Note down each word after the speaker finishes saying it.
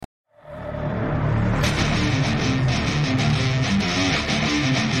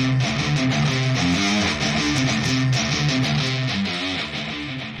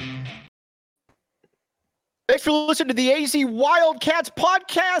Thanks for listening to the AZ Wildcats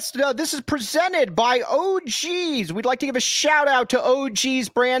podcast. This is presented by OG's. We'd like to give a shout out to OG's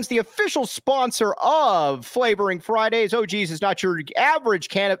Brands, the official sponsor of Flavoring Fridays. OG's is not your average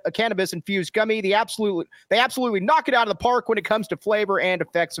cannabis-infused gummy. They absolutely knock it out of the park when it comes to flavor and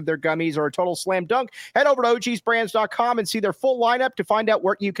effects of their gummies, are a total slam dunk. Head over to ogsbrands.com and see their full lineup to find out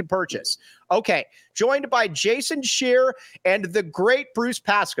where you can purchase. Okay, joined by Jason Scheer and the great Bruce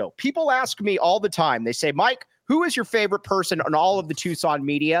Pascoe. People ask me all the time, they say, Mike, who is your favorite person on all of the Tucson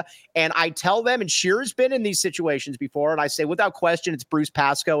media? And I tell them, and Scheer's been in these situations before, and I say, without question, it's Bruce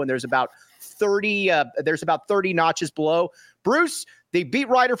Pascoe, and there's about 30 notches below. Bruce, the beat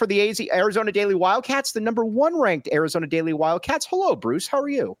writer for the AZ Arizona Daily Wildcats, the number one ranked Arizona Daily Wildcats. Hello, Bruce. How are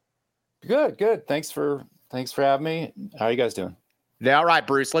you? Good. Thanks for having me. How are you guys doing? All right,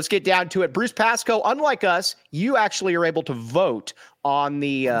 Bruce, let's get down to it. Bruce Pascoe, unlike us, you actually are able to vote on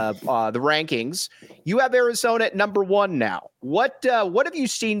the rankings. You have Arizona at number one now. What have you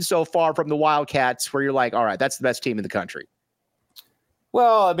seen so far from the Wildcats where you're like, all right, that's the best team in the country?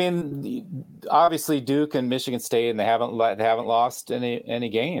 Well, I mean, obviously Duke and Michigan State, and they haven't lost any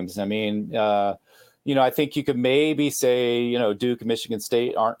games. I mean, I think you could maybe say, Duke and Michigan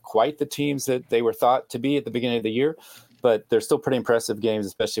State aren't quite the teams that they were thought to be at the beginning of the year, but they're still pretty impressive games,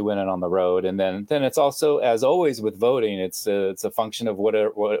 especially winning on the road. And then it's also, as always with voting, it's a function of what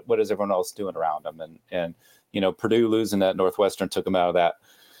is everyone else doing around them. And Purdue losing that Northwestern took them out of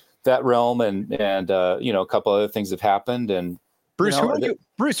that realm, and a couple other things have happened. And Bruce,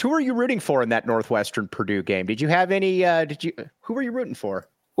 who are you rooting for in that Northwestern Purdue game? Did you have any? Who were you rooting for?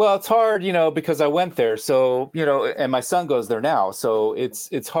 Well, it's hard, because I went there. So and my son goes there now. So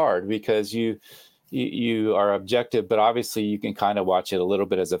it's hard because you are objective, but obviously you can kind of watch it a little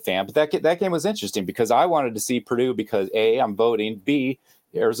bit as a fan. But that game was interesting because I wanted to see Purdue because A, I'm voting, B,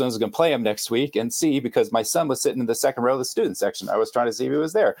 Arizona's going to play them next week, and C, because my son was sitting in the second row of the student section. I was trying to see if he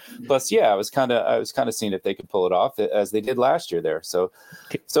was there. Plus, I was kind of seeing if they could pull it off as they did last year there. So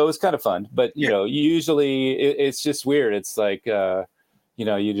it was kind of fun. But usually it's just weird. It's like you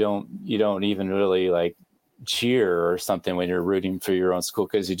don't even really like cheer or something when you're rooting for your own school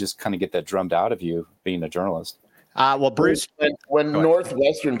because you just kind of get that drummed out of you being a journalist. Well, Bruce, when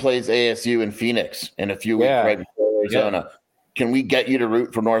Northwestern plays ASU in Phoenix in a few weeks right before Arizona, can we get you to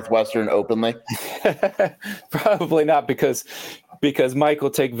root for Northwestern openly? Probably not because Mike will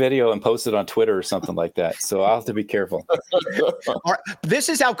take video and post it on Twitter or something like that. So I'll have to be careful. All right, this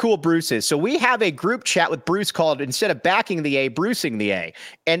is how cool Bruce is. So we have a group chat with Bruce called, instead of backing the A, Brucing the A.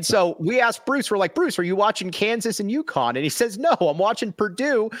 And so we asked Bruce, we're like, Bruce, are you watching Kansas and UConn? And he says, no, I'm watching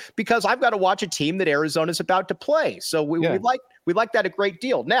Purdue because I've got to watch a team that Arizona's about to play. So we like that a great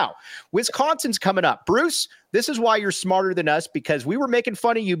deal. Now, Wisconsin's coming up. Bruce, this is why you're smarter than us, because we were making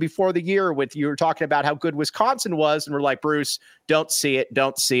fun of you before the year you were talking about how good Wisconsin was. And we're like, Bruce, don't see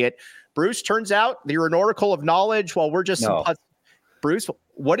it. Bruce, turns out you're an oracle of knowledge while we're just Bruce,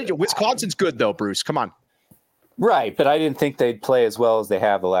 Wisconsin's good though, Bruce, come on. Right. But I didn't think they'd play as well as they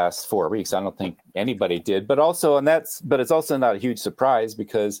have the last 4 weeks. I don't think anybody did, but it's also not a huge surprise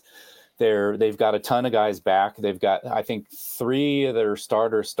because they've got a ton of guys back. They've got, I think, 3 of their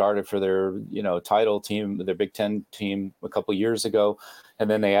starters started for their, title team, their Big Ten team a couple years ago. And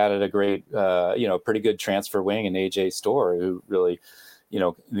then they added a great, pretty good transfer wing in AJ Storr, who really,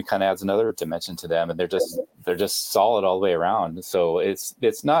 kind of adds another dimension to them. And they're just solid all the way around. So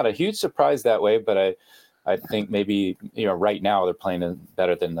it's not a huge surprise that way, but I think maybe, right now they're playing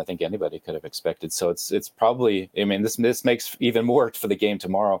better than I think anybody could have expected. So it's probably, this makes even more for the game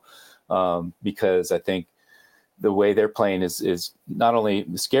tomorrow. Because I think the way they're playing is not only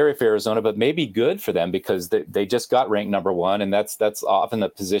scary for Arizona, but maybe good for them because they just got ranked number one. And that's often a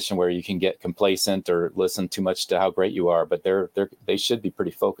position where you can get complacent or listen too much to how great you are. But they should be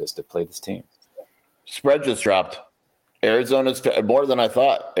pretty focused to play this team. Spread just dropped. Arizona's more than I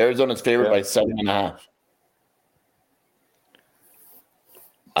thought. Arizona's favored by 7.5.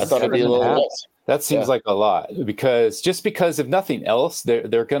 I thought it'd be a little less. That seems like a lot because if nothing else,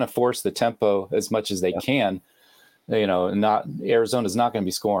 they're going to force the tempo as much as they can. Arizona's not going to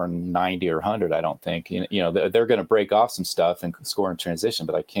be scoring 90 or 100. I don't think. They're going to break off some stuff and score in transition,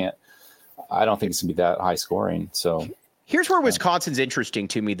 but I don't think it's going to be that high scoring. So Here's where Wisconsin's interesting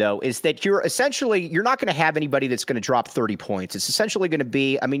to me, though, is that you're not going to have anybody that's going to drop 30 points. It's essentially going to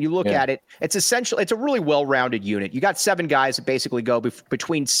be, I mean, you look at it, it's a really well-rounded unit. You got 7 guys that basically go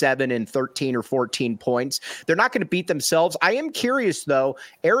between 7 and 13 or 14 points. They're not going to beat themselves. I am curious, though.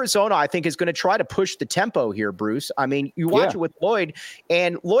 Arizona, I think, is going to try to push the tempo here, Bruce. I mean, you watch it with Lloyd,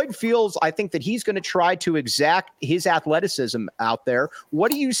 and Lloyd feels, I think, that he's going to try to exact his athleticism out there.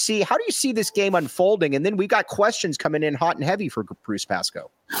 What do you see? How do you see this game unfolding? And then we got questions coming in hot and heavy for Bruce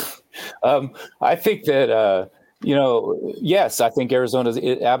Pascoe. I think that, yes, I think Arizona's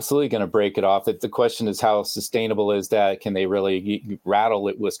absolutely going to break it off. The question is, how sustainable is that? Can they really rattle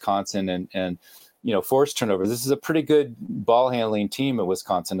at Wisconsin and force turnovers? This is a pretty good ball handling team at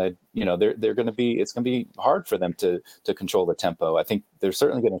Wisconsin. They're going to be, it's going to be hard for them to control the tempo. I think they're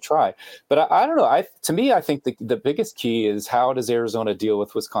certainly going to try, but I don't know. To me, I think the biggest key is, how does Arizona deal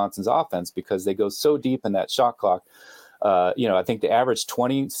with Wisconsin's offense? Because they go so deep in that shot clock. I think they average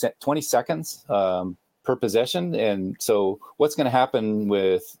 20 seconds per possession. And so what's going to happen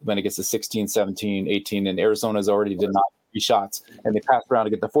when it gets to 16, 17, 18, and Arizona's already denied 3 shots and they pass around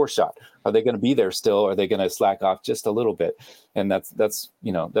to get the 4th shot? Are they going to be there still? Or are they going to slack off just a little bit? And that's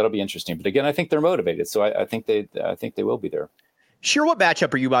that'll be interesting. But again, I think they're motivated. So I think they will be there. Sure. What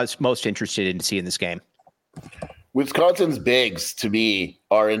matchup are you most interested in to see in this game? Wisconsin's bigs, to me,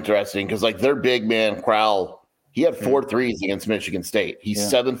 are interesting because, like, their big man, Crowell, he had 4 threes against Michigan State. He's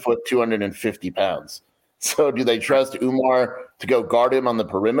 7 foot, 250 pounds. So do they trust Umar to go guard him on the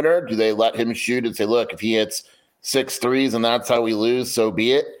perimeter? Do they let him shoot and say, look, if he hits 6 threes and that's how we lose, so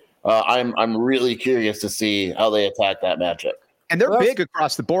be it? I'm really curious to see how they attack that matchup. And they're big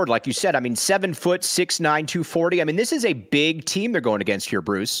across the board, like you said. I mean, 7 foot, 6'9", 240. I mean, this is a big team they're going against here,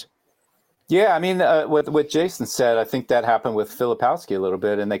 Bruce. Yeah, I mean, what Jason said, I think that happened with Filipowski a little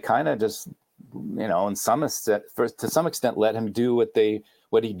bit, and they kind of just, to some extent, let him do what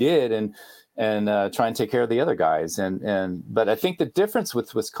he did and try and take care of the other guys. But I think the difference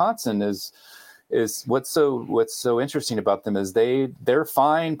with Wisconsin is what's so interesting about them is they're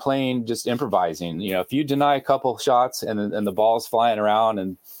fine playing, just improvising. If you deny a couple shots and the ball's flying around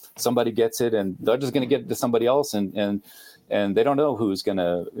and somebody gets it, and they're just going to get it to somebody else, and they don't know who's going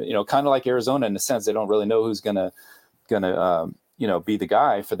to, kind of like Arizona in a sense, they don't really know who's going to be the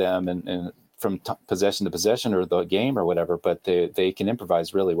guy for them and from possession to possession or the game or whatever, but they can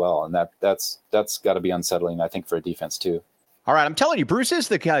improvise really well. And that's got to be unsettling, I think, for a defense too. All right, I'm telling you, Bruce is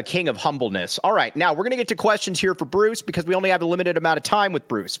the king of humbleness. All right, now we're going to get to questions here for Bruce because we only have a limited amount of time with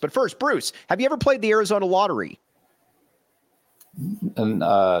Bruce. But first, Bruce, have you ever played the Arizona lottery?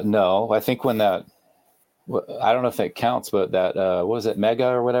 No, I think when that, I don't know if it counts, but that, what was it, Mega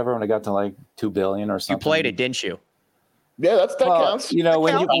or whatever, when it got to like 2 billion or something. You played it, didn't you? Yeah, that counts. When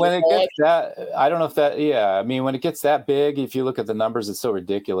it gets that, I don't know if that, I mean, when it gets that big, if you look at the numbers, it's so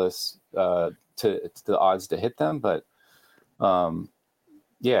ridiculous to the odds to hit them. But Bruce,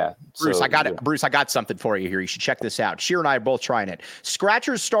 Bruce, I got something for you here. You should check this out. Sheer and I are both trying it.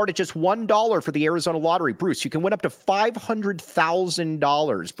 Scratchers start at just $1 for the Arizona lottery. Bruce, you can win up to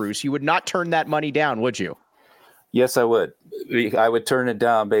 $500,000. Bruce, you would not turn that money down, would you? Yes, I would. I would turn it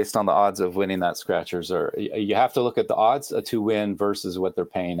down based on the odds of winning that Scratchers. Or you have to look at the odds to win versus what they're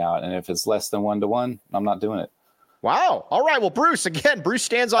paying out. And if it's less than 1-to-1, I'm not doing it. Wow. All right. Well, Bruce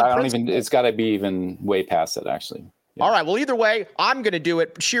stands on principle. It's got to be even way past it, actually. Yeah. All right. Well, either way, I'm going to do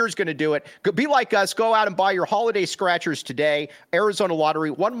it. Shear's going to do it. Be like us. Go out and buy your holiday Scratchers today. Arizona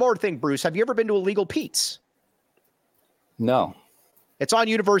lottery. One more thing, Bruce. Have you ever been to Illegal Pete's? No. It's on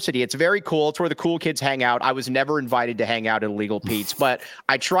University. It's very cool. It's where the cool kids hang out. I was never invited to hang out at Illegal Pete's, but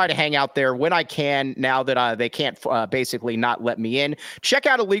I try to hang out there when I can now that they can't basically not let me in. Check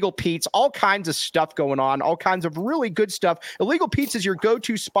out Illegal Pete's. All kinds of stuff going on. All kinds of really good stuff. Illegal Pete's is your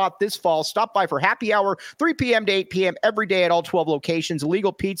go-to spot this fall. Stop by for happy hour, 3 p.m. to 8 p.m. every day at all 12 locations.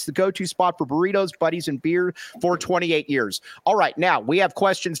 Illegal Pete's, the go-to spot for burritos, buddies, and beer for 28 years. All right, now we have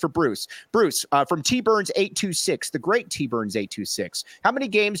questions for Bruce. Bruce, from T Burns 826, the great T Burns 826. How many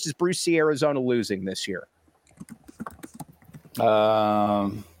games does Bruce see Arizona losing this year?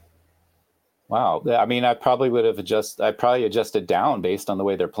 Wow. I mean, I probably adjusted down based on the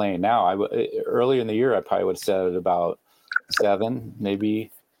way they're playing now. Earlier in the year, I probably would have said it about 7, maybe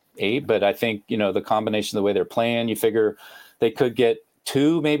 8. But I think, the combination of the way they're playing, you figure they could get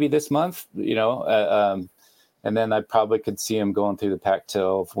 2 maybe this month, and then I probably could see them going through the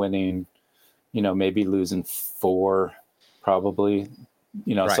Pac-12, winning, maybe losing 4, probably.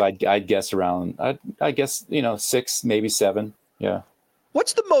 Right. So I'd guess around, I guess, 6, maybe 7. Yeah.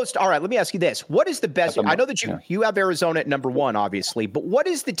 What's the most? All right, let me ask you this. What is the best? I know that you have Arizona at number 1, obviously, but what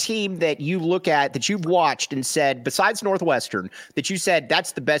is the team that you look at that you've watched and said, besides Northwestern, that you said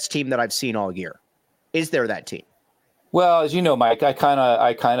that's the best team that I've seen all year? Is there that team? Well, as you know, Mike, I kind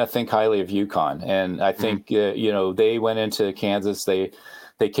of think highly of UConn, and I think they went into Kansas.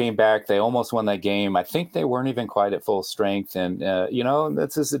 They came back. They almost won that game. I think they weren't even quite at full strength. And,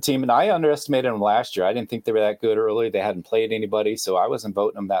 this is a team. And I underestimated them last year. I didn't think they were that good early. They hadn't played anybody, so I wasn't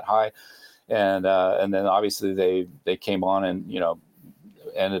voting them that high. And then obviously they came on and,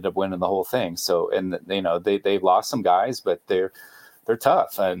 ended up winning the whole thing. So, and, they've lost some guys, but they're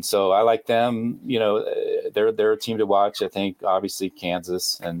tough. And so I like them. They're a team to watch. I think obviously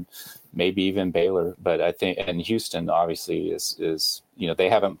Kansas and maybe even Baylor, but I think, and Houston obviously is they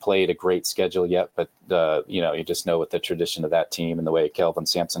haven't played a great schedule yet, but you just know with the tradition of that team and the way Kelvin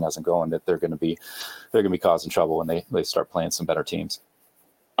Sampson hasn't going, that they're going to be causing trouble when they start playing some better teams.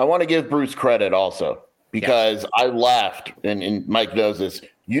 I want to give Bruce credit also because I laughed, and Mike knows this.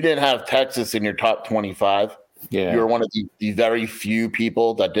 You didn't have Texas in your top 25. Yeah, you're one of the very few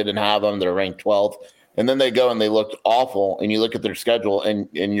people that didn't have them. They're ranked 12th. And then they go and they looked awful, and you look at their schedule, and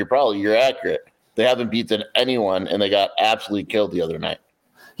you're accurate. They haven't beaten anyone, and they got absolutely killed the other night.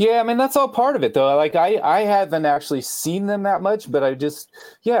 Yeah, I mean, that's all part of it, though. Like, I haven't actually seen them that much, but I just,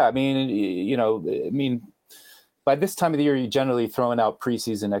 by this time of the year, you're generally throwing out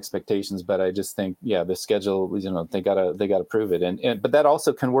preseason expectations, but I just think, the schedule, they gotta prove it. But that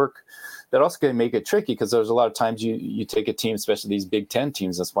also can work. That also can make it tricky because there's a lot of times you take a team, especially these Big Ten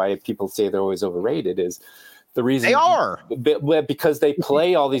teams. That's why people say they're always overrated. Is the reason they are because they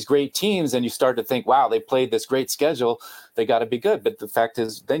play all these great teams, and you start to think, wow, they played this great schedule, they got to be good. But the fact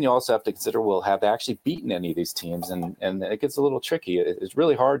is, then you also have to consider, well, have they actually beaten any of these teams? And it gets a little tricky. It's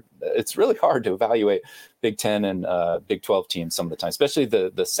really hard. It's really hard to evaluate Big Ten and Big 12 teams some of the time, especially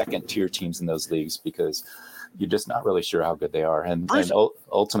the second tier teams in those leagues, because you're just not really sure how good they are. And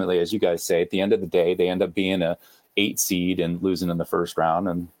ultimately, as you guys say, at the end of the day, they end up being a 8 seed and losing in the first round,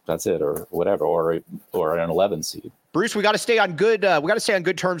 and that's it, or whatever, or an 11 seed. Bruce, we got to stay on good. We got to stay on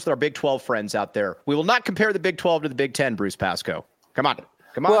good terms with our Big 12 friends out there. We will not compare the Big 12 to the Big 10. Bruce Pascoe, come on.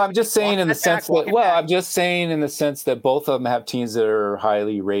 Well, I'm just saying in the sense that both of them have teams that are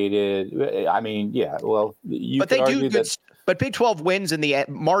highly rated. I mean, yeah. Well, but they do good. But Big 12 wins in the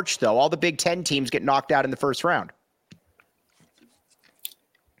March, though. All the Big 10 teams get knocked out in the first round.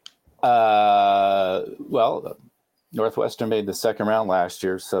 Well, Northwestern made the second round last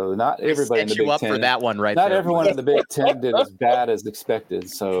year, so not everybody in the Big 10. For that one, right? Not everyone in the Big 10 did as bad as expected.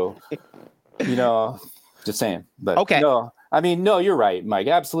 So, just saying. But okay. No, I mean, no, you're right, Mike.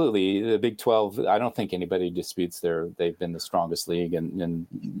 Absolutely, the Big 12. I don't think anybody disputes they've been the strongest league in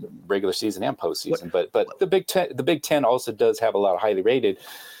regular season and postseason. But the Big 10 also does have a lot of highly rated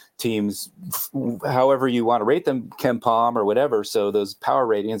teams, however you want to rate them, KenPom or whatever. So those power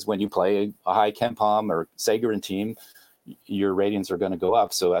ratings, when you play a high KenPom or Sagarin team, your ratings are going to go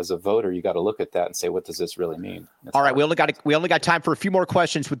up. So as a voter, you got to look at that and say, what does this really mean? All right. We only got time for a few more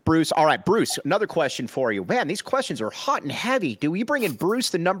questions with Bruce. All right, Bruce, another question for you. Man, these questions are hot and heavy. Do we bring in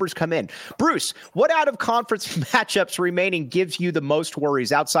Bruce? The numbers come in. Bruce, what out of conference matchups remaining gives you the most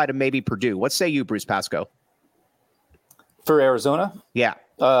worries outside of maybe Purdue? What say you, Bruce Pascoe? For Arizona? Yeah.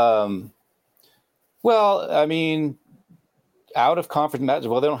 Well, I mean, out of conference matches,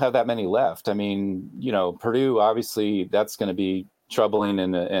 well, they don't have that many left. I mean, Purdue, obviously that's going to be troubling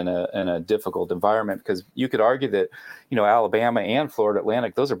in a difficult environment, because you could argue that, Alabama and Florida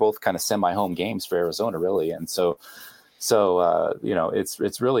Atlantic, those are both kind of semi-home games for Arizona, really. And so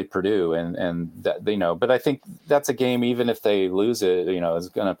it's really Purdue and that, but I think that's a game, even if they lose it, is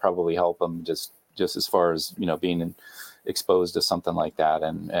going to probably help them just as far as, being exposed to something like that.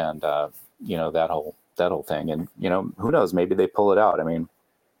 And that whole thing. And, who knows, maybe they pull it out. I mean,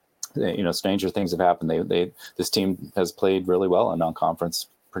 stranger things have happened. This team has played really well in non-conference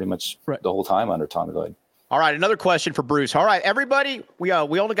pretty much the whole time under Tommy Lloyd. All right. Another question for Bruce. All right, everybody, we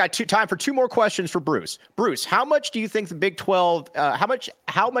only got time for 2 more questions for Bruce. Bruce, how much do you think the Big 12,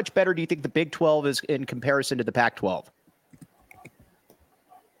 how much better do you think the Big 12 is in comparison to the Pac-12?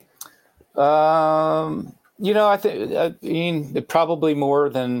 I think probably more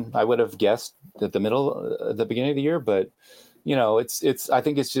than I would have guessed at the beginning of the year, but I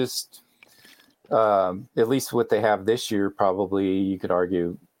think it's just at least what they have this year. Probably you could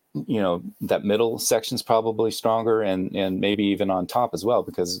argue, that middle section's probably stronger and maybe even on top as well,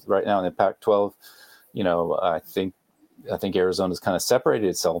 because right now in the Pac-12, I think Arizona's kind of separated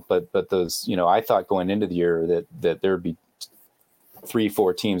itself, but those, I thought going into the year that there'd be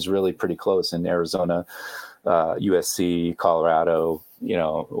 3-4 teams really pretty close in Arizona, USC, Colorado,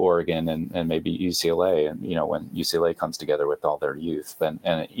 Oregon, and maybe UCLA. And, when UCLA comes together with all their youth,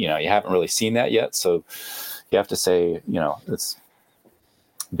 and you haven't really seen that yet. So you have to say, it's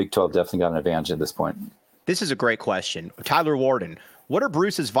Big 12 definitely got an advantage at this point. This is a great question. Tyler Warden, what are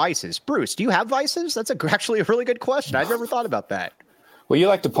Bruce's vices? Bruce, do you have vices? That's actually a really good question. I've never thought about that. Well, you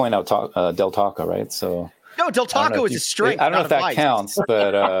like to point out Del Taco, right? So no, Del Taco is a strength. I don't know if that counts,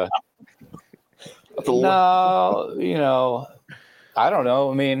 but no, I don't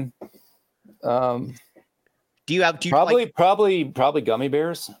know. I mean, do you probably gummy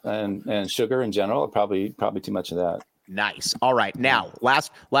bears and sugar in general? Probably too much of that. Nice. All right. Now,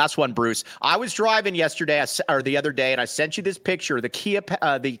 last one, Bruce. I was driving the other day, and I sent you this picture, the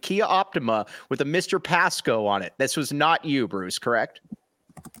Kia Optima with a Mr. Pasco on it. This was not you, Bruce, correct?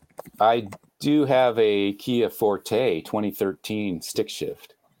 I do have a Kia Forte 2013 stick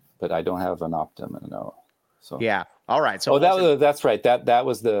shift, but I don't have an Optima, no. So yeah. All right. So that's right. That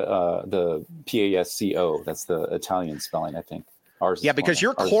was the Pasco. That's the Italian spelling, I think. Ours. Yeah, because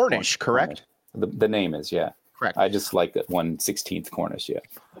you're Cornish, correct? The name is, yeah. Correct. I just like that 1/16th Cornish, yeah.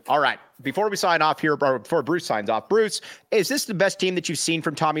 All right. Before we sign off here, or before Bruce signs off, Bruce, is this the best team that you've seen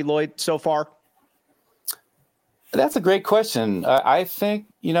from Tommy Lloyd so far? That's a great question. I think,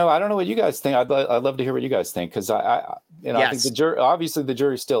 I don't know what you guys think. I'd love to hear what you guys think, because I think the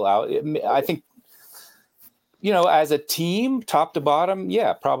jury's still out. I think, as a team, top to bottom,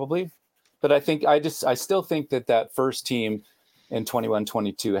 yeah, probably. But I still think that first team in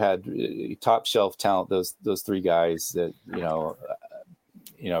 21-22 had top shelf talent. Those three guys that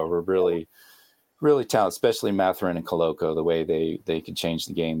were really, really talented, especially Mathurin and Koloko, the way they could change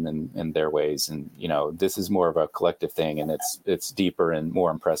the game in their ways. And this is more of a collective thing, and it's deeper and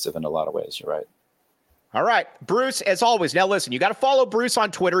more impressive in a lot of ways. You're right. All right, Bruce, as always. Now, listen, you got to follow Bruce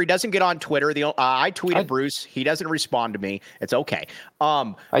on Twitter. He doesn't get on Twitter. I tweeted Bruce. He doesn't respond to me. It's okay.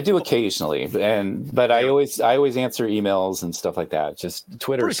 I do occasionally, but I always answer emails and stuff like that. Just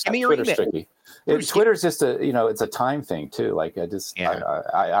Twitter's tricky. Twitter's just it's a time thing too. Like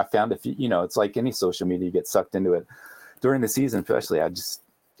I found it's like any social media, you get sucked into it during the season, especially.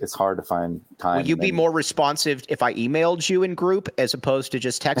 It's hard to find time. Will you be more responsive if I emailed you in group as opposed to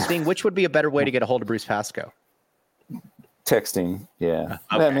just texting? Which would be a better way to get a hold of Bruce Pasco? Texting, yeah.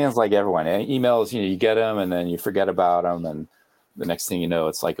 Okay. That means like everyone. Emails, you get them and then you forget about them, and the next thing you know,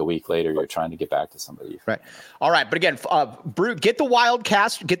 it's like a week later you're trying to get back to somebody. Right. All right. But again, Bruce, get the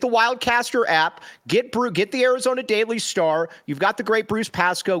Wildcaster app, get the Arizona Daily Star. You've got the great Bruce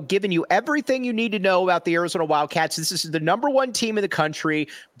Pasco giving you everything you need to know about the Arizona Wildcats. This is the number one team in the country.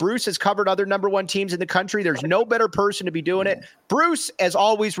 Bruce has covered other number one teams in the country. There's no better person to be doing it. Bruce, as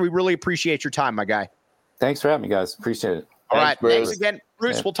always, we really appreciate your time, my guy. Thanks for having me, guys. Appreciate it. All right. Thanks again,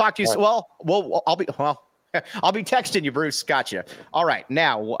 Bruce. Yeah. We'll talk to you. Right. I'll be texting you, Bruce. Gotcha. All right.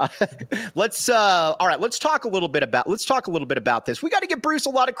 Now let's talk a little bit about this. We got to give Bruce a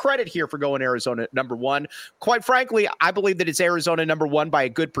lot of credit here for going Arizona number one. Quite frankly, I believe that it's Arizona number one by a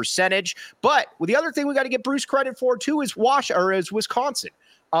good percentage. But the other thing we got to get Bruce credit for too is Wisconsin.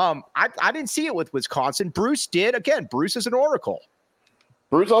 I didn't see it with Wisconsin. Bruce did. Again, Bruce is an oracle.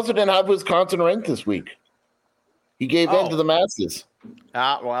 Bruce also didn't have Wisconsin ranked this week. He gave in to the masses.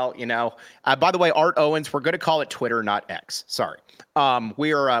 By the way, Art Owens, we're going to call it Twitter, not X. Sorry.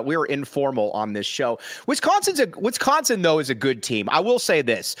 We are informal on this show. Wisconsin though is a good team. I will say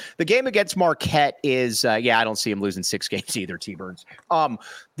this: the game against Marquette is, I don't see him losing 6 games either. T-Burns.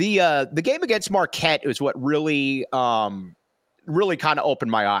 The game against Marquette is what really kind of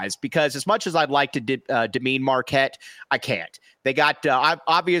opened my eyes, because as much as I'd like to demean Marquette, I can't. They got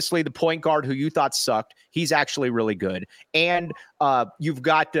obviously the point guard who you thought sucked. He's actually really good. And you've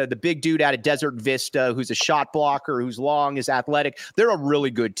got the big dude out of Desert Vista who's a shot blocker, who's long, is athletic. They're a really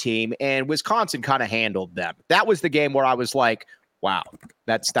good team, and Wisconsin kind of handled them. That was the game where I was like, wow,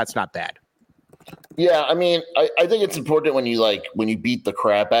 that's not bad. Yeah, I mean, I think it's important when you beat the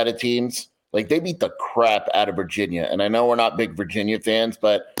crap out of teams. Like, they beat the crap out of Virginia. And I know we're not big Virginia fans,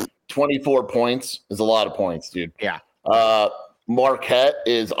 but 24 points is a lot of points, dude. Yeah. Marquette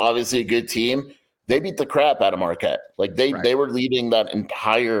is obviously a good team. They beat the crap out of Marquette. Like, they were leading that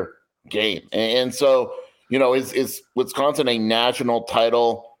entire game. And so, is Wisconsin a national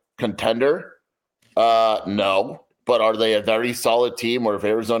title contender? No. But are they a very solid team where if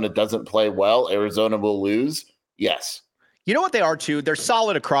Arizona doesn't play well, Arizona will lose? Yes. You know what they are too? They're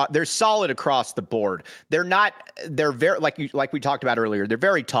solid across the board. They're very, like we talked about earlier, they're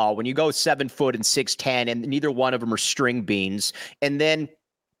very tall. When you go 7 foot and 6'10", and neither one of them are string beans. And then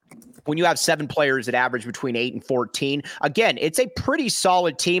when you have 7 players that average between 8 and 14, again, it's a pretty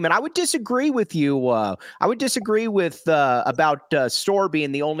solid team. And I would disagree with you. I would disagree with about Storr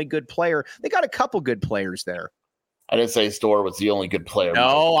being the only good player. They got a couple good players there. I didn't say Storr was the only good player.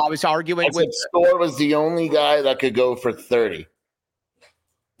 No, I was arguing with Storr was the only guy that could go for 30.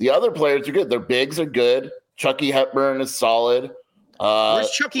 The other players are good. Their bigs are good. Chucky Hepburn is solid.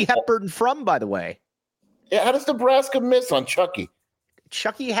 Where's Chucky Hepburn from, by the way? Yeah, how does Nebraska miss on Chucky?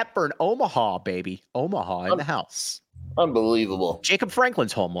 Chucky Hepburn, Omaha, baby. Omaha in the house. Unbelievable. Jacob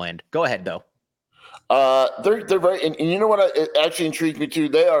Franklin's homeland. Go ahead, though. They're very, and you know what? It actually intrigued me too.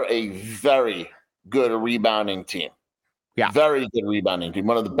 They are a very good rebounding team. Yeah, very good rebounding team.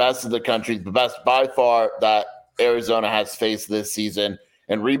 One of the best in the country, the best by far that Arizona has faced this season.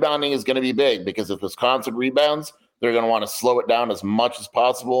 And rebounding is going to be big because if Wisconsin rebounds, they're going to want to slow it down as much as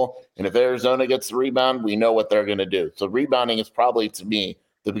possible. And if Arizona gets the rebound, we know what they're going to do. So rebounding is probably, to me,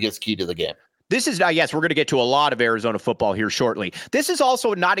 the biggest key to the game. This is, yes, we're going to get to a lot of Arizona football here shortly. This is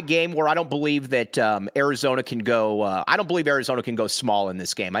also not a game where I don't believe that Arizona can go. I don't believe Arizona can go small in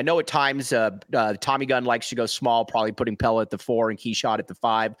this game. I know at times Tommy Gunn likes to go small, probably putting Pella at the 4 and Keshad at the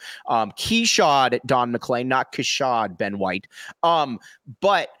 5. Keshad, Don McClain, not Keshad, Ben White.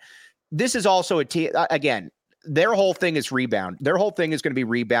 But this is also a team, again, their whole thing is rebound. Their whole thing is going to be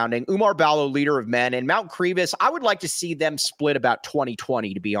rebounding. Umar Ballo, leader of men, and Mount Crevis. I would like to see them split about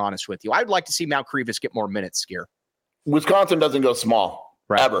 20-20, to be honest with you. I would like to see Mount Crevis get more minutes, Skier. Wisconsin doesn't go small,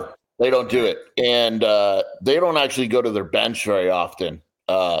 right, ever. They don't do it. And they don't actually go to their bench very often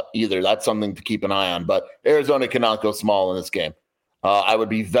either. That's something to keep an eye on. But Arizona cannot go small in this game. I would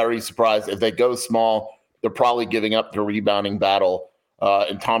be very surprised if they go small. They're probably giving up the rebounding battle.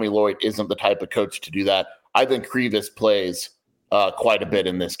 And Tommy Lloyd isn't the type of coach to do that. I think Crevis plays quite a bit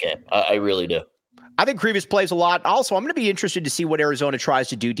in this game. I really do. I think Crevis plays a lot. Also, I'm going to be interested to see what Arizona tries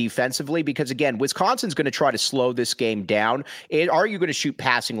to do defensively because, again, Wisconsin's going to try to slow this game down. Are you going to shoot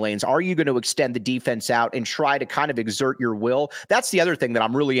passing lanes? Are you going to extend the defense out and try to kind of exert your will? That's the other thing that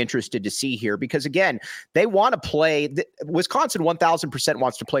I'm really interested to see here because, again, they want to play. Wisconsin 1,000%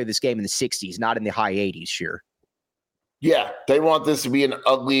 wants to play this game in the 60s, not in the high 80s, sure. Yeah, they want this to be an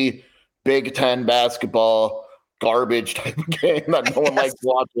ugly Big Ten basketball garbage type of game that no one likes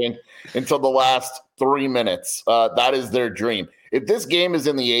watching until the last 3 minutes. That is their dream. If this game is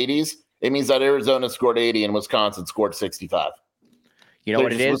in the 80s, it means that Arizona scored 80 and Wisconsin scored 65. You know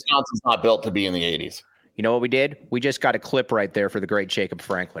what it is? Wisconsin's not built to be in the 80s. You know what we did? We just got a clip right there for the great Jacob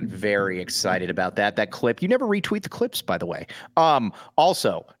Franklin. Very excited about that. That clip. You never retweet the clips, by the way.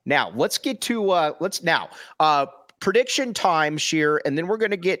 Also, now let's get to prediction time, Sheer, and then we're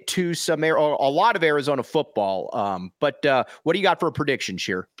going to get to a lot of Arizona football. But what do you got for a prediction,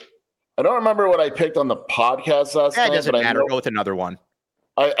 Sheer? I don't remember what I picked on the podcast last night. It doesn't matter. Go with another one.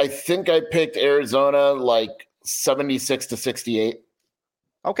 I think I picked Arizona like 76-68.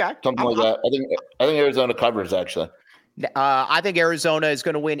 Okay. Something like that. I think Arizona covers, actually. I think Arizona is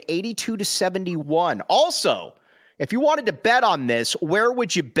going to win 82-71. Also, if you wanted to bet on this, where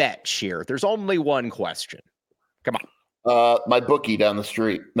would you bet, Sheer? There's only one question. Come on. My bookie down the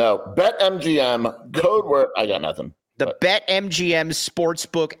street. No, BetMGM, code word. I got nothing. The BetMGM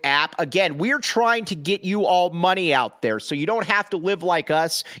Sportsbook app. Again, we're trying to get you all money out there so you don't have to live like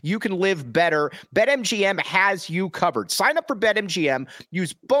us. You can live better. BetMGM has you covered. Sign up for BetMGM.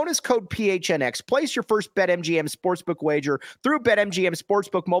 Use bonus code PHNX. Place your first BetMGM Sportsbook wager through BetMGM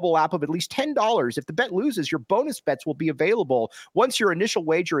Sportsbook mobile app of at least $10. If the bet loses, your bonus bets will be available once your initial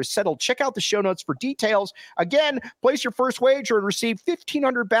wager is settled. Check out the show notes for details. Again, place your first wager and receive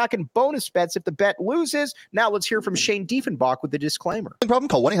 $1,500 back in bonus bets if the bet loses. Now let's hear from Shane Diefenbach with the disclaimer. Problem?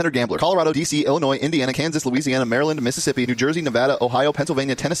 Call 1-800-GAMBLER. Colorado, D.C., Illinois, Indiana, Kansas, Louisiana, Maryland, Mississippi, New Jersey, Nevada, Ohio,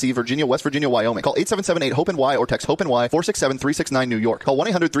 Pennsylvania, Tennessee, Virginia, West Virginia, Wyoming. Call 877-8-HOPE-NY or text HOPE-NY 467-369 New York. Call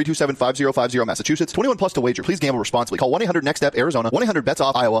 1-800-327-5050 Massachusetts. 21 plus to wager. Please gamble responsibly. Call 1-800-NEXT-STEP Arizona.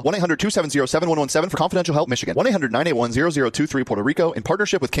 1-800-BETS-OFF Iowa. 1-800-270-7117 for confidential help Michigan. 1-800-981-0023 Puerto Rico in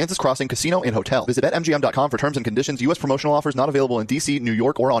partnership with Kansas Crossing Casino and Hotel. Visit BetMGM.com for terms and conditions. U.S. promotional offers not available in D.C., New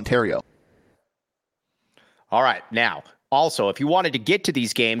York, or Ontario. All right, now, also, if you wanted to get to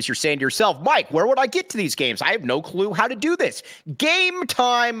these games, you're saying to yourself, Mike, where would I get to these games? I have no clue how to do this. Game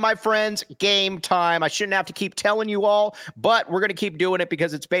time, my friends, game time. I shouldn't have to keep telling you all, but we're going to keep doing it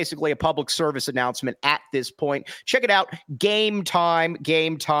because it's basically a public service announcement at this point. Check it out, game time,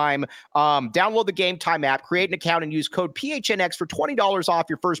 game time. Download the Game Time app, create an account, and use code PHNX for $20 off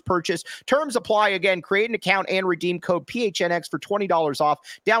your first purchase. Terms apply. Again, create an account and redeem code PHNX for $20 off.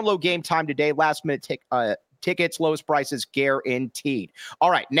 Download Game Time today. Last minute tickets, lowest prices guaranteed.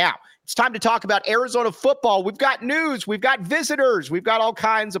 All right, now it's time to talk about Arizona football. We've got news, we've got visitors, we've got all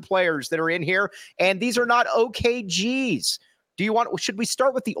kinds of players that are in here, and these are not OKGs. Should we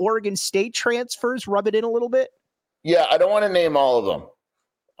start with the Oregon State transfers? Rub it in a little bit? Yeah, I don't want to name all of them.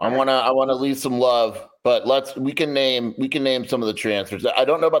 I want to leave some love, but we can name some of the transfers. I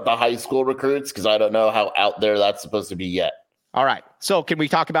don't know about the high school recruits because I don't know how out there that's supposed to be yet. All right. So can we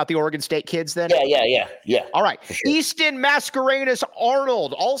talk about the Oregon State kids then? Yeah. All right. Sure. Easton Mascarenas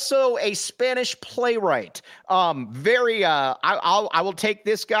Arnold, also a Spanish playwright. I will take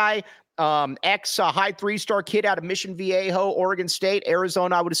this guy. Ex high 3-star kid out of Mission Viejo, Oregon State,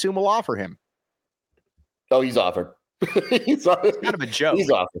 Arizona. I would assume will offer him. Oh, he's offered. He's offered. Kind of a joke.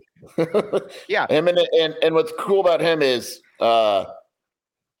 He's offered. Yeah. And what's cool about him is, so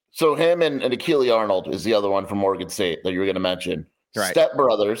him and Achille Arnold is the other one from Oregon State that you were going to mention. Right.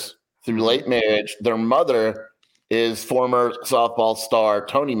 Stepbrothers through late marriage. Their mother is former softball star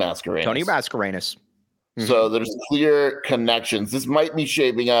Tony Mascarenas. Mm-hmm. So there's clear connections. This might be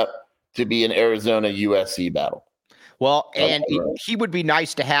shaping up to be an Arizona USC battle. Well, and he would be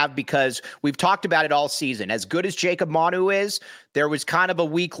nice to have because we've talked about it all season. As good as Jacob Manu is, there was kind of a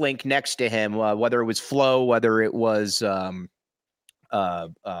weak link next to him, whether it was Flo, whether it was Daniel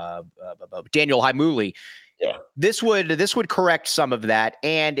Haimuli. Yeah. This would correct some of that,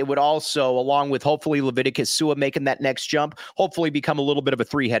 and it would also, along with hopefully Leviticus Sua making that next jump, hopefully become a little bit of a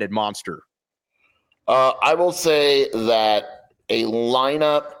three-headed monster. I will say that a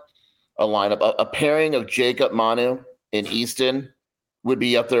pairing of Jacob Manu and Easton would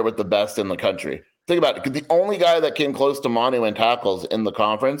be up there with the best in the country. Think about it. The only guy that came close to Manu in tackles in the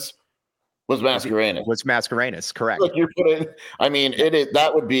conference was Mascarenas. Correct. Like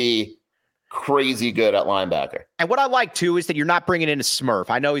that would be crazy good at linebacker. And what I like too is that you're not bringing in a Smurf.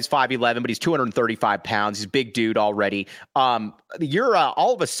 I know he's 5'11", but he's 235 pounds. He's a big dude already. You're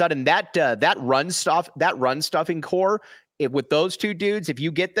all of a sudden that run stuffing core with those two dudes. If you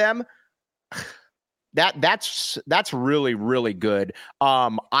get them, that's really, really good.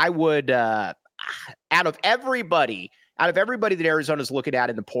 I would out of everybody that Arizona's looking at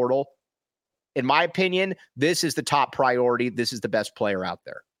in the portal, in my opinion, this is the top priority. This is the best player out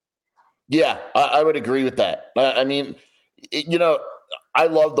there. Yeah, I would agree with that. I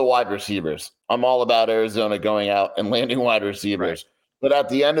love the wide receivers. I'm all about Arizona going out and landing wide receivers. Right. But at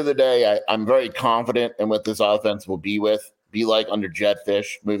the end of the day, I'm very confident in what this offense will be like under Jed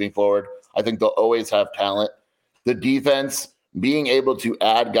Fish moving forward. I think they'll always have talent. The defense, being able to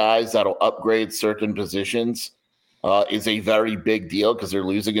add guys that'll upgrade certain positions is a very big deal because they're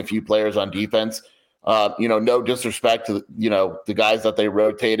losing a few players on defense. No disrespect to, the guys that they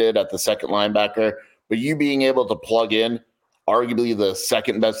rotated at the second linebacker, but you being able to plug in arguably the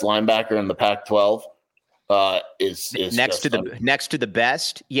second best linebacker in the Pac-12 is next to the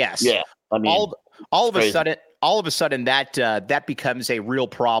best. Yes. Yeah. I mean, all of a sudden that becomes a real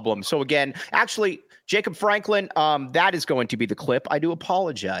problem. So again, actually, Jacob Franklin, that is going to be the clip. I do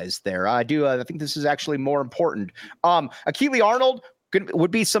apologize there. I think this is actually more important. Achille Arnold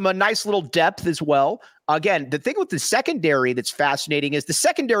would be some nice little depth as well. Again, the thing with the secondary that's fascinating is the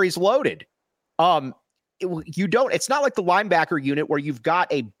secondary is loaded. It's not like the linebacker unit where you've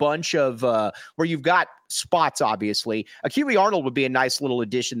got a bunch of where you've got spots, obviously. Achille Arnold would be a nice little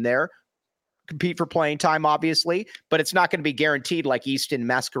addition there. Compete for playing time, obviously, but it's not going to be guaranteed like Easton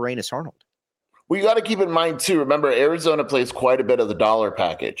Mascarenas Arnold. Well, you got to keep in mind, too, remember, Arizona plays quite a bit of the dollar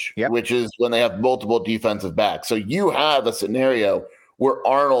package, which is when they have multiple defensive backs. So you have a scenario where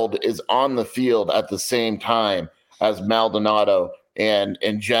Arnold is on the field at the same time as Maldonado and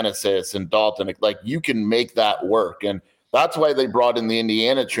Genesis and Dalton. Like, you can make that work. And that's why they brought in the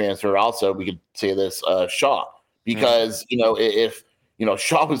Indiana transfer also, we could say this, Shaw. Because, if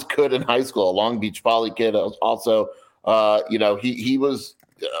Shaw was good in high school, a Long Beach Poly kid also, he was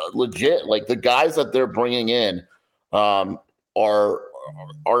legit. Like, the guys that they're bringing in are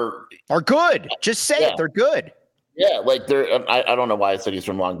good. Just say it. They're good. Yeah, like I don't know why I said he's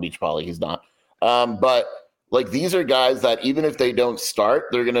from Long Beach Poly. He's not. But like, these are guys that even if they don't start,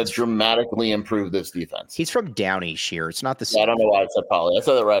 they're going to dramatically improve this defense. He's from Downey Shear. It's not the same. I don't know why I said Poly. I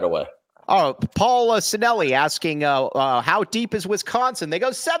said it right away. Oh, Paul Sinelli asking how deep is Wisconsin? They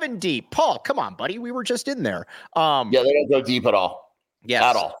go 7 deep. Paul, come on, buddy. We were just in there. Yeah, they don't go deep at all. Yes.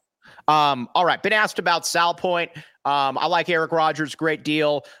 At all. All right. Been asked about Sal Point. I like Eric Rogers. Great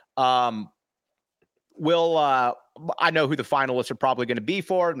deal. I know who the finalists are probably going to be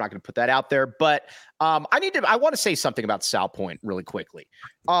for. I'm not going to put that out there, but I want to say something about Sal Point really quickly.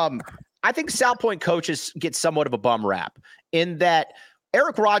 I think Sal Point coaches get somewhat of a bum rap in that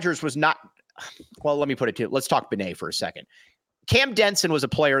Eric Rogers was not well, let me put it to you. Let's talk Benet for a second. Cam Denson was a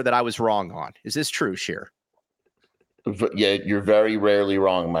player that I was wrong on. Is this true, Sheer? Yeah, you're very rarely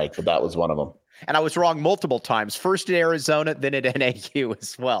wrong, Mike, but that was one of them. And I was wrong multiple times, first at Arizona, then at NAU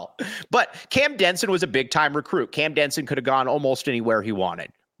as well. But Cam Denson was a big-time recruit. Cam Denson could have gone almost anywhere he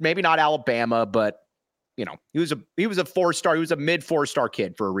wanted. Maybe not Alabama, but, you know, he was a four-star. He was a mid-four-star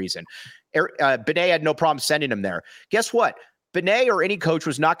kid for a reason. Benet had no problem sending him there. Guess what? Benet or any coach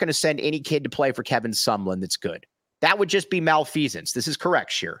was not going to send any kid to play for Kevin Sumlin that's good. That would just be malfeasance. This is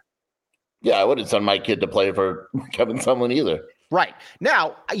correct, Sheer. Yeah, I wouldn't send my kid to play for Kevin Sumlin either. Right.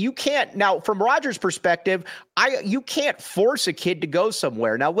 Now, you can't. Now, from Rogers' perspective, you can't force a kid to go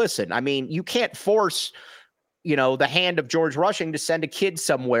somewhere. Now, listen, I mean, you can't force, you know, the hand of George Rushing to send a kid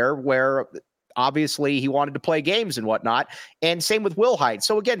somewhere where obviously he wanted to play games and whatnot. And same with Will Hyde.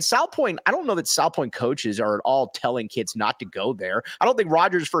 So again, South Point, I don't know that South Point coaches are at all telling kids not to go there. I don't think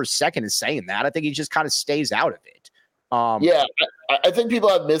Rogers for a second is saying that. I think he just kind of stays out of it. Yeah, I think people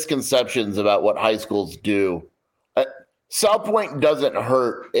have misconceptions about what high schools do. South Point doesn't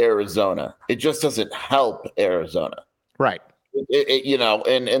hurt Arizona. It just doesn't help Arizona. Right. You know,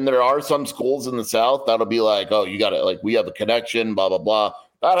 and there are some schools in the South that'll be like, oh, you got to, like, we have a connection, blah, blah, blah.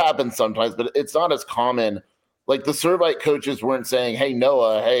 That happens sometimes, but it's not as common. Like the Servite coaches weren't saying, hey,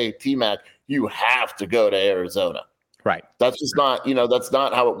 Noah, hey, T-Mac, you have to go to Arizona. Right. That's just not, you know, that's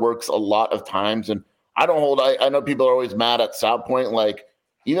not how it works a lot of times. And I know people are always mad at South Point. Like,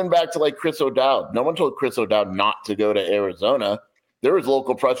 even back to like Chris O'Dowd. No one told Chris O'Dowd not to go to Arizona. There was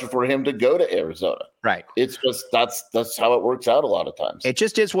local pressure for him to go to Arizona. Right. It's just that's how it works out a lot of times. It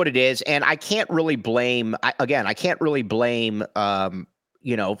just is what it is. And I can't really blame,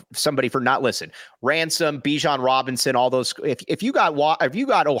 you know, somebody for not listen. Ransom, Bijan Robinson, all those. If you got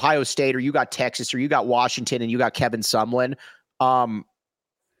Ohio State or you got Texas or you got Washington and you got Kevin Sumlin, I'm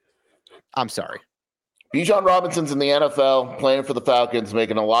sorry. Bijan Robinson's in the NFL, playing for the Falcons,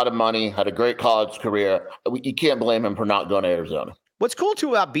 making a lot of money, had a great college career. You can't blame him for not going to Arizona. What's cool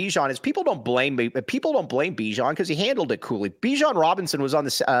too about Bijan is people don't blame Bijan because he handled it coolly. Bijan Robinson was on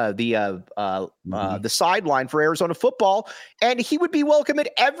the sideline for Arizona football, and he would be welcome at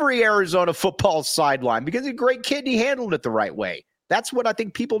every Arizona football sideline because he's a great kid and he handled it the right way. That's what I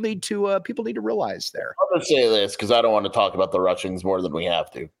think people need to realize there. I'm going to say this because I don't want to talk about the Rushings more than we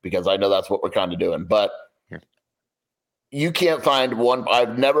have to, because I know that's what we're kind of doing. But you can't find one.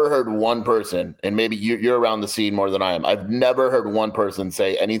 I've never heard one person, and maybe you're around the scene more than I am. I've never heard one person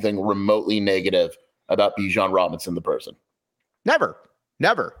say anything remotely negative about Bijan Robinson, the person. Never.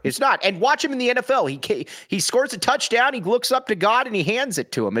 It's not. And watch him in the NFL. He scores a touchdown. He looks up to God and he hands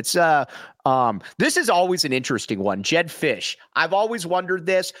it to him. It's this is always an interesting one. Jed Fish. I've always wondered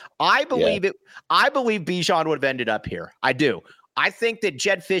this. I believe Bijan would have ended up here. I do. I think that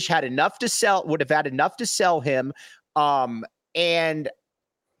Jed Fish would have had enough to sell him, and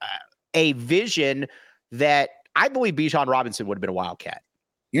a vision that I believe Bijan Robinson would have been a Wildcat.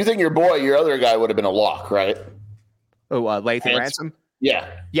 You think your other guy would have been a lock, right? Oh, Lathan Ransom?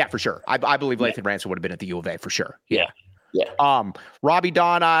 Yeah, for sure. I believe Lathan Ransom would have been at the U of A for sure. Yeah. Robbie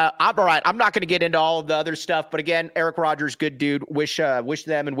Donna. I'm all right. I'm not going to get into all of the other stuff, but again, Eric Rogers, good dude. Wish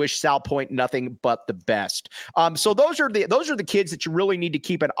them and wish Sal Point nothing but the best. So those are the kids that you really need to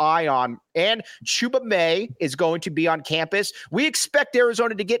keep an eye on. And Chuba May is going to be on campus. We expect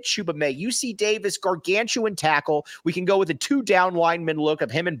Arizona to get Chuba May. UC Davis, gargantuan tackle. We can go with a 2-down lineman look of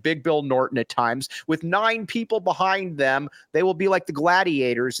him and Big Bill Norton at times. With 9 people behind them, they will be like the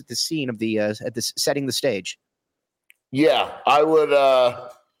gladiators at the scene of setting the stage. Yeah, I would.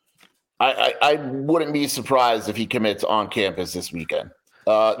 I wouldn't be surprised if he commits on campus this weekend.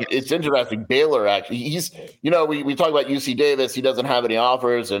 Yes. It's interesting. Baylor actually, we talk about UC Davis. He doesn't have any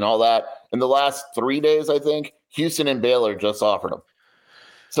offers and all that. In the last 3 days, I think Houston and Baylor just offered him.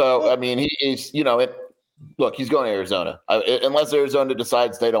 So I mean, he's look, he's going to Arizona. Unless Arizona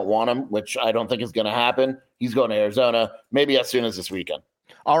decides they don't want him, which I don't think is going to happen. He's going to Arizona, maybe as soon as this weekend.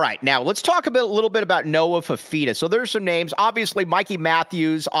 All right, now let's talk a little bit about Noah Fafita. So there's some names. Obviously, Mikey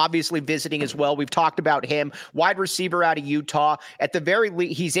Matthews, obviously visiting as well. We've talked about him. Wide receiver out of Utah. At the very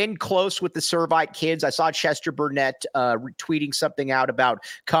least, he's in close with the Servite kids. I saw Chester Burnett tweeting something out about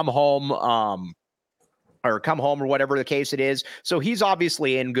come home or whatever the case it is. So he's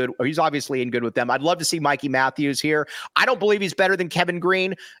obviously in good with them. I'd love to see Mikey Matthews here. I don't believe he's better than Kevin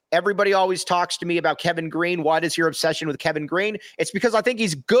Green. Everybody always talks to me about Kevin Green. Why is your obsession with Kevin Green? It's because I think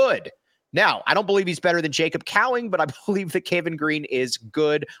he's good. Now, I don't believe he's better than Jacob Cowing, but I believe that Kevin Green is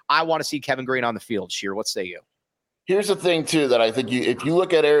good. I want to see Kevin Green on the field. Sheer, what say you? Here's the thing, too, that I think if you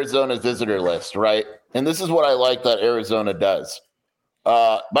look at Arizona's visitor list, right, and this is what I like that Arizona does.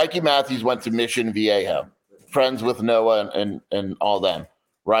 Mikey Matthews went to Mission Viejo, friends with Noah and all them,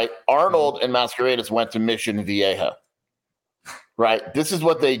 right? Arnold and Mascaredas went to Mission Viejo, right? This is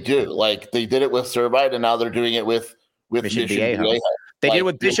what they do. Like, they did it with Servite, and now they're doing it with Mission Viejo. They did it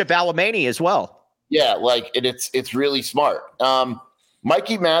with Bishop Alemany as well. Yeah, like, it's really smart.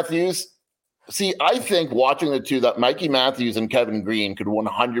 Mikey Matthews, see, I think watching the two, that Mikey Matthews and Kevin Green could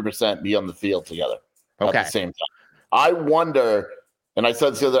 100% be on the field together at the same time. I wonder, and I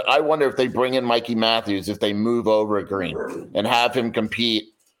said so, that I wonder if they bring in Mikey Matthews, if they move over Green and have him compete.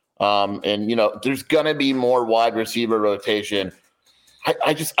 And, you know, there's going to be more wide receiver rotation.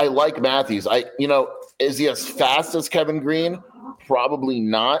 I like Matthews. Is he as fast as Kevin Green? Probably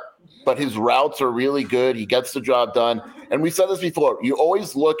not, but his routes are really good. He gets the job done. And we said this before, you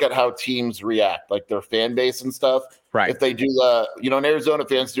always look at how teams react, like their fan base and stuff. Right. If they do and Arizona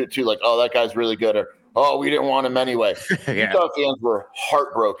fans do it too, like, oh, that guy's really good, or, oh, we didn't want him anyway. Utah fans were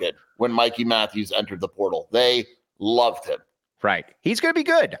heartbroken when Mikey Matthews entered the portal. They loved him. Right. He's going to be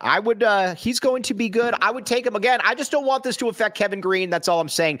good. He's going to be good. I would take him again. I just don't want this to affect Kevin Green. That's all I'm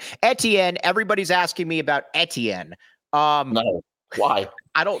saying. Etienne, everybody's asking me about Etienne. No. Why?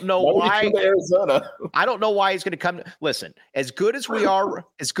 I don't know why. Arizona. I don't know why he's going to come. Listen, as good as we are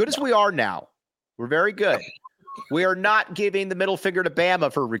now, we're very good. We are not giving the middle finger to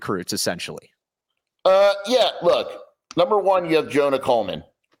Bama for recruits, essentially. Yeah, look, number one, you have Jonah Coleman,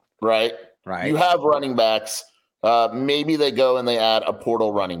 right? Right. You have running backs. Maybe they go and they add a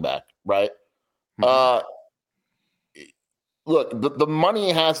portal running back, right? Mm-hmm. Look, the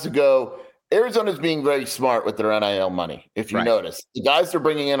money has to go. Arizona's being very smart with their NIL money, if you notice. The guys they're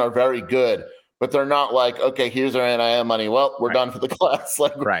bringing in are very good, but they're not like, okay, here's our NIL money. Well, we're done for the class.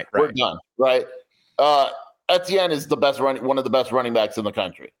 Like, we're done, right? Etienne is one of the best running backs in the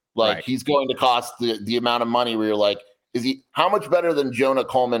country. Like, he's going to cost the amount of money where you're like, how much better than Jonah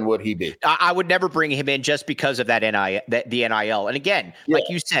Coleman would he be? I would never bring him in just because of that the NIL. And again, like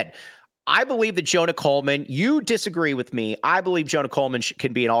you said, I believe that Jonah Coleman, you disagree with me. I believe Jonah Coleman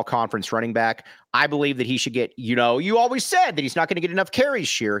can be an all-conference running back. I believe that he should get, you always said that he's not going to get enough carries,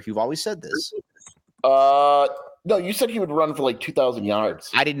 Sheer. You've always said this. No, you said he would run for like 2,000 yards.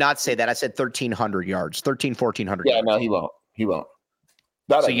 I did not say that. I said 1,300 yards, 1,400 yards. Yeah, no, he won't.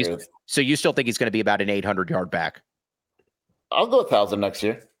 That so you still think he's going to be about an 800-yard back? I'll go 1,000 next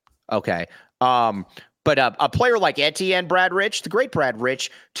year. Okay. But a player like Etienne, Brad Rich, the great Brad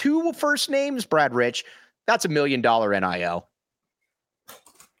Rich, 2 first names, Brad Rich, that's $1 million NIL.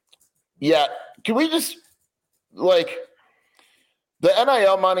 Yeah. Can we just, like, the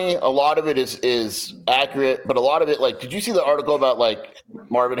NIL money, a lot of it is accurate, but a lot of it, like, did you see the article about, like,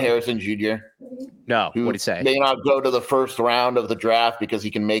 Marvin Harrison Jr.? No. What did he say? May not go to the first round of the draft because he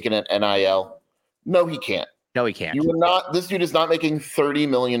can make it an NIL. No, he can't. No, he can't. This dude is not making $30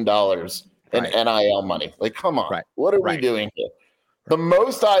 million in NIL money. Like, come on. Right. What are we doing here? The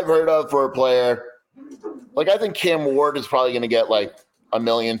most I've heard of for a player, like, I think Cam Ward is probably going to get like $1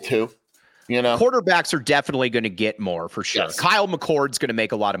 million too. Quarterbacks are definitely going to get more for sure. Yes. Kyle McCord's going to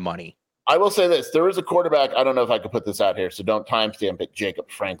make a lot of money. I will say this. There is a quarterback. I don't know if I could put this out here, so don't timestamp it.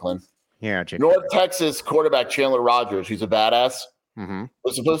 Jacob Franklin. Yeah. Jacob. North Texas quarterback Chandler Rogers, who's a badass,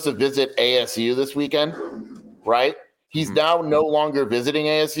 was supposed to visit ASU this weekend, right? He's now no longer visiting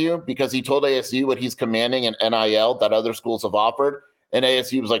ASU because he told ASU what he's commanding in NIL that other schools have offered. And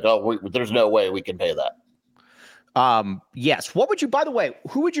ASU was like, oh, there's no way we can pay that. Yes. By the way,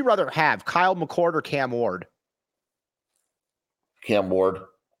 who would you rather have, Kyle McCord or Cam Ward? Cam Ward.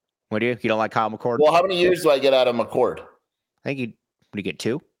 Would you? You don't like Kyle McCord? Well, how many years do I get out of McCord? I think would you get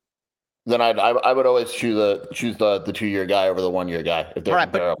 2? Then I would always choose the 2-year guy over the 1-year guy. If they're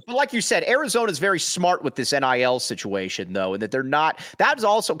but like you said, Arizona's very smart with this NIL situation, though, and that they're not. That is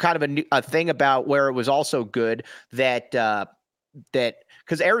also kind of a thing about where it was also good that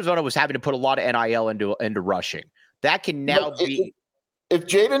because Arizona was having to put a lot of NIL into rushing. That can now be. If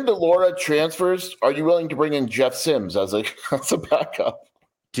Jaden DeLora transfers, are you willing to bring in Jeff Sims as a backup?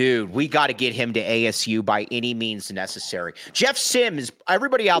 Dude, we got to get him to ASU by any means necessary. Jeff Sims,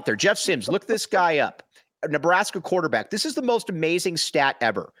 everybody out there, Jeff Sims, look this guy up. A Nebraska quarterback. This is the most amazing stat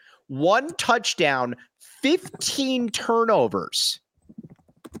ever. 1 touchdown, 15 turnovers.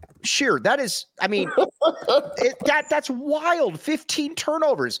 Sure, that is, I mean, that's wild. 15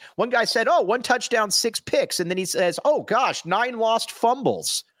 turnovers. One guy said, 1 touchdown, 6 picks. And then he says, oh gosh, 9 lost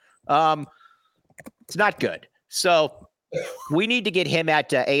fumbles. It's not good. So we need to get him at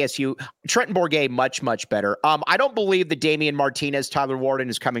ASU. Trenton Bourguet, much, much better. I don't believe that Damian Martinez, Tyler Warden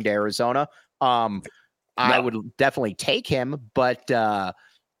is coming to Arizona. I would definitely take him, but I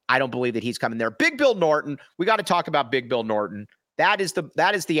don't believe that he's coming there. Big Bill Norton. We got to talk about Big Bill Norton.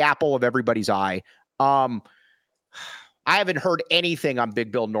 That is the apple of everybody's eye. I haven't heard anything on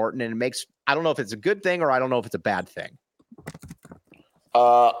Big Bill Norton, and I don't know if it's a good thing or I don't know if it's a bad thing.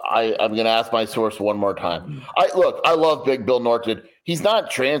 I'm going to ask my source one more time. I love Big Bill Norton. He's not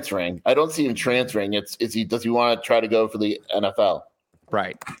transferring. I don't see him transferring. Does he want to try to go for the NFL?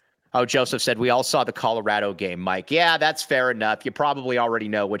 Right. Oh, Joseph said, we all saw the Colorado game, Mike. Yeah, that's fair enough. You probably already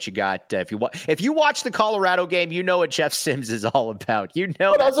know what you got. If you watch the Colorado game, you know what Jeff Sims is all about. You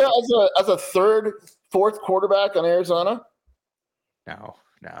know. But as a third, fourth quarterback on Arizona? No.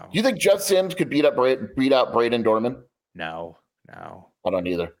 You think Jeff Sims could beat out Braden Dorman? No. I don't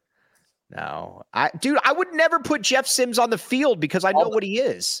either. No. I would never put Jeff Sims on the field because I know what he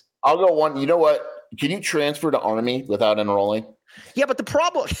is. I'll go one. You know what? Can you transfer to Army without enrolling? Yeah, but the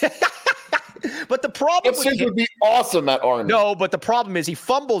problem Jeff Sims would be awesome at Army. No, but the problem is he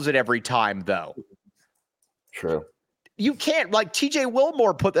fumbles it every time, though. True. You can't, like TJ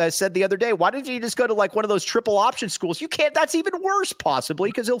Wilmore said the other day, why didn't you just go to like one of those triple option schools? You can't. That's even worse, possibly,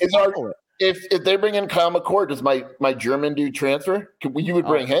 because he'll fumble it. If they bring in Kyle McCord, does my German dude transfer? You would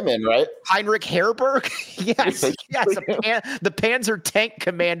bring him in, right? Heinrich Herberg? Yes. The Panzer tank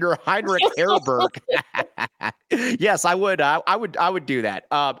commander, Heinrich Herberg. Yes, I would. I would do that.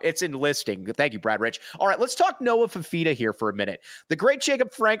 It's enlisting. Thank you, Brad Rich. All right, let's talk Noah Fifita here for a minute. The great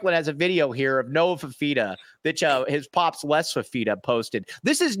Jacob Franklin has a video here of Noah Fifita that his pops Les Fifita posted.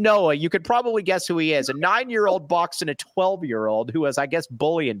 This is Noah. You could probably guess who he is. A 9-year-old boxing a 12-year-old who is, I guess,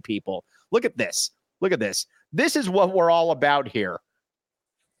 bullying people. Look at this. Look at this. This is what we're all about here.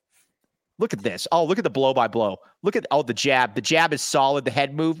 Look at this. Oh, look at the blow by blow. Look at the jab. The jab is solid. The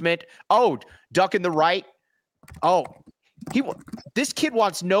head movement. Oh, duck in the right. Oh, this kid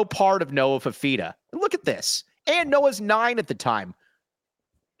wants no part of Noah Fifita. Look at this. And Noah's 9 at the time.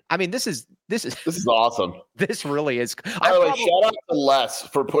 I mean, this is awesome. This really is. By the way, shout out to Les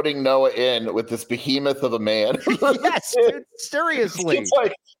for putting Noah in with this behemoth of a man. Yes, dude, seriously.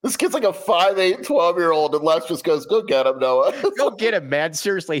 This kid's like a 5'8", 12-year-old, and Les just goes, "Go get him, Noah. Go get him, man.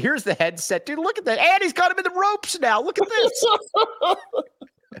 Seriously. Here's the headset, dude. Look at that. And he's got him in the ropes now. Look at this.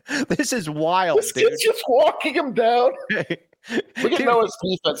 This is wild. This kid's just walking him down. Look at Noah's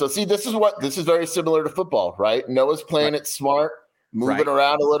defense. So see, this is very similar to football, right? Noah's playing it smart. Moving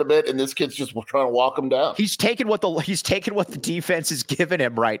around a little bit, and this kid's just trying to walk him down. He's taking what the defense is giving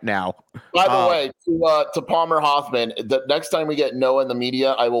him right now. By the way, to Palmer Hoffman, the next time we get Noah in the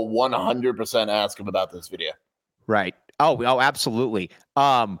media, I will 100% ask him about this video. Right. Oh, absolutely.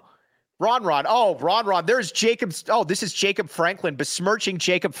 Ron. Oh, Ron. There's Jacob's. Oh, this is Jacob Franklin besmirching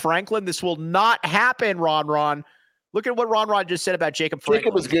Jacob Franklin. This will not happen, Ron. Look at what Ron just said about Jacob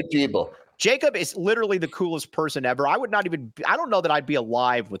Franklin. Jacob is good people. Jacob is literally the coolest person ever. I don't know that I'd be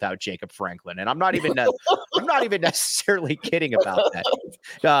alive without Jacob Franklin. And I'm not even necessarily kidding about that.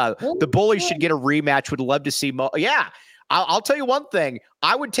 The bullies should get a rematch. Would love to see Yeah. I'll tell you one thing.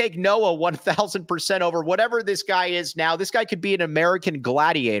 I would take Noah 1,000% over whatever this guy is now. This guy could be an American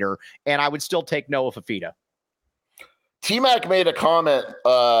gladiator, and I would still take Noah Fifita. T-Mac made a comment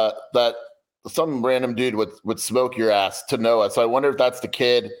that some random dude would smoke your ass to Noah. So I wonder if that's the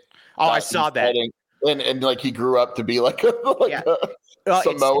kid. Oh, I saw that. And like he grew up to be like a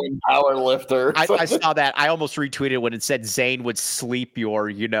Samoan power lifter. I saw that. I almost retweeted when it said Zayn would sleep your,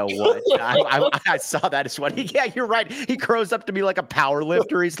 you know what? I saw that as well. Yeah, you're right. He grows up to be like a power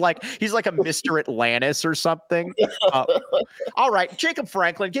lifter. He's like a Mr. Atlantis or something. All right, Jacob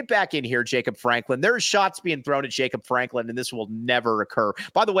Franklin, get back in here, Jacob Franklin. There's shots being thrown at Jacob Franklin, and this will never occur.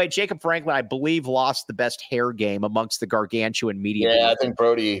 By the way, Jacob Franklin, I believe, lost the best hair game amongst the gargantuan media. Yeah, I think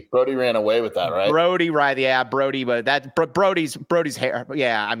Brody ran away with that, right? Brody, right? Yeah, Brody, but Brody's hair.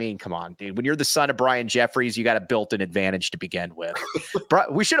 Yeah, I mean, come on, dude. When you're the son of Brian Jeffries, you got a built-in advantage to begin with.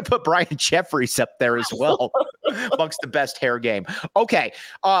 We should have put Brian Jeffries up there as well amongst the best hair game. Okay.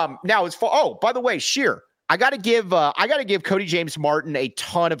 Now as far. Oh, by the way, Sheer, I got to give Cody James Martin a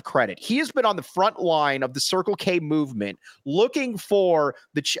ton of credit. He has been on the front line of the Circle K movement, looking for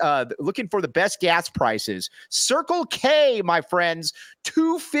the best gas prices. Circle K, my friends,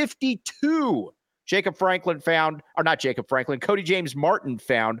 $2.52. Cody James Martin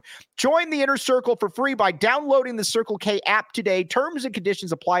found. Join the Inner Circle for free by downloading the Circle K app today. Terms and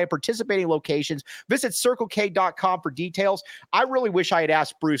conditions apply at participating locations. Visit CircleK.com for details. I really wish I had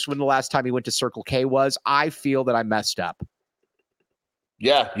asked Bruce when the last time he went to Circle K was. I feel that I messed up.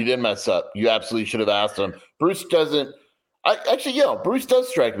 Yeah, you did mess up. You absolutely should have asked him. Bruce doesn't. Bruce does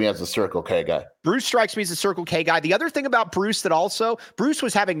strike me as a Circle K guy. Bruce strikes me as a Circle K guy. The other thing about Bruce Bruce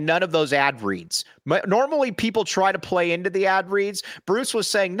was having none of those ad reads. Normally people try to play into the ad reads. Bruce was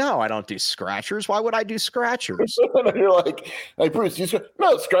saying, no, I don't do scratchers. Why would I do scratchers? You're like Bruce,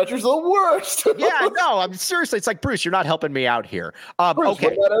 no, scratchers are the worst. Yeah, no, I'm seriously. It's like, Bruce, you're not helping me out here. Bruce,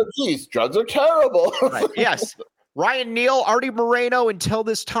 okay. Drugs are terrible. Right. Yes. Ryan Neal, Artie Moreno, until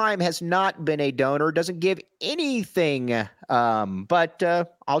this time has not been a donor, doesn't give anything. But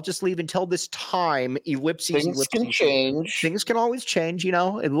I'll just leave until this time. Things can change. Things can always change,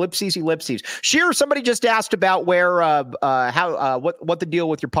 ellipses. Shearer, somebody just asked about where, what the deal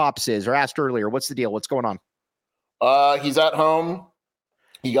with your pops is, or asked earlier. What's the deal? What's going on? He's at home.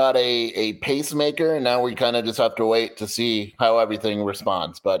 He got a pacemaker, and now we kind of just have to wait to see how everything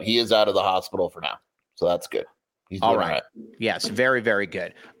responds. But he is out of the hospital for now, so that's good. He's all right. Yes, very, very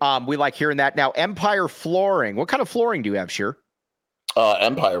good. We like hearing that. Now, Empire Flooring. What kind of flooring do you have, Shearer?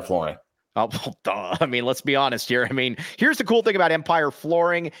 Empire Flooring. Oh, duh. I mean, let's be honest here. I mean, here's the cool thing about Empire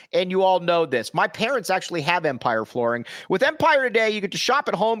Flooring, and you all know this. My parents actually have Empire Flooring. With Empire today, you get to shop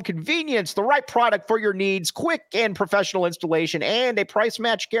at home, convenience, the right product for your needs, quick and professional installation, and a price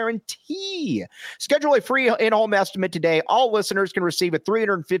match guarantee. Schedule a free in-home estimate today. All listeners can receive a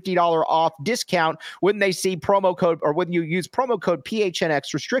 $350 off discount when they see promo code, or when you use promo code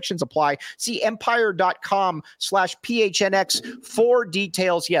PHNX. Restrictions apply. See empire.com/PHNX for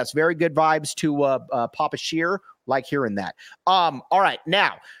details. Yes, very good vibes to Papa Shearer. Like hearing that. All right.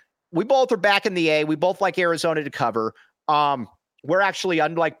 Now, we both are back in the A. We both like Arizona to cover. We're actually,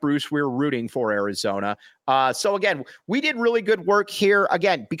 unlike Bruce, we're rooting for Arizona. So again, we did really good work here.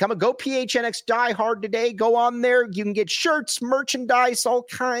 Again, become a Go PHNX diehard today. Go on there. You can get shirts, merchandise, all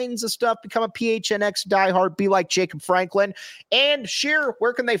kinds of stuff. Become a PHNX diehard. Be like Jacob Franklin. And Shearer,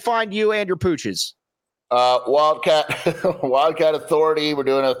 where can they find you and your pooches? Wildcat Authority. We're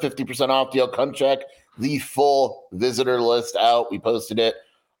doing a 50% off deal. Come check the full visitor list out. We posted it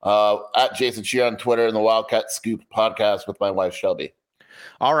at Jason Shearer on Twitter and the Wildcat Scoop podcast with my wife, Shelby.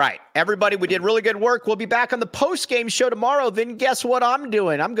 All right, everybody, we did really good work. We'll be back on the post-game show tomorrow. Then guess what I'm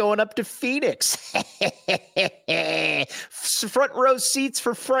doing? I'm going up to Phoenix. Front row seats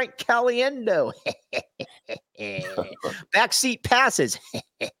for Frank Caliendo. Backseat passes.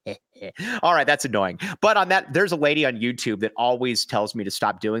 All right, that's annoying. But on that, there's a lady on YouTube that always tells me to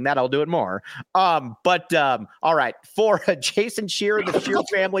stop doing that. I'll do it more. All right, for Jason Shearer, the Shearer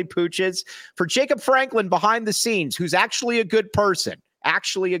family pooches, for Jacob Franklin behind the scenes, who's actually a good person. I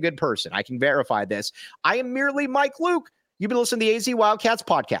can verify this. I am merely Mike Luke. You've been listening to the AZ Wildcats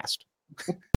podcast.